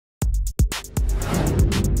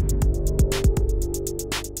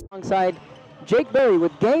Alongside Jake Berry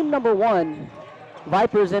with game number 1.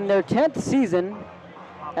 Vipers in their 10th season.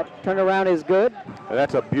 That turnaround is good.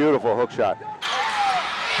 That's a beautiful hook shot.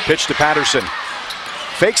 Pitch to Patterson.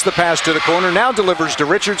 Fakes the pass to the corner, now delivers to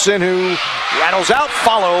Richardson, who rattles out,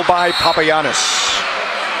 followed by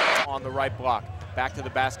Papagiannis. On the right block, back to the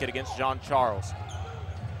basket against John Charles.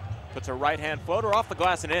 Puts a right-hand floater off the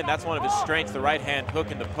glass and in. That's one of his strengths, the right-hand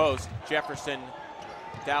hook in the post. Jefferson,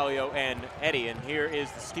 Dalio, and Eddie. And here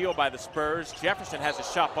is the steal by the Spurs. Jefferson has a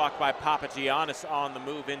shot blocked by Papagiannis on the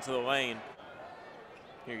move into the lane.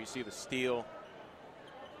 Here you see the steal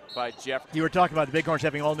by Jefferson. You were talking about the Bighorns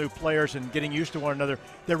having all new players and getting used to one another.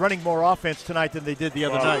 They're running more offense tonight than they did the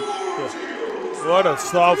other night. What a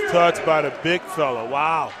soft touch by the big fella.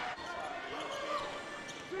 Wow.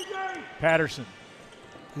 Patterson.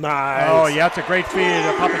 Nice. Oh, yeah, that's a great feed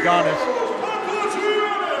to Papagiannis.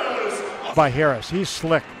 By Harris. He's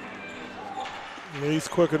slick. He's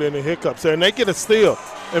quicker than the hiccups there. And they get a steal.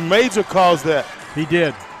 And Major calls that. He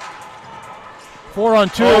did. 4 on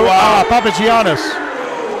 2. Oh, wow. Papagiannis.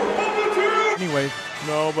 Anyway.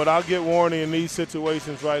 No, but I'll get warning in these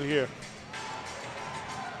situations right here.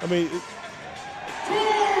 I mean,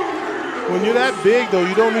 when you're that big, though,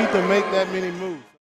 you don't need to make that many moves.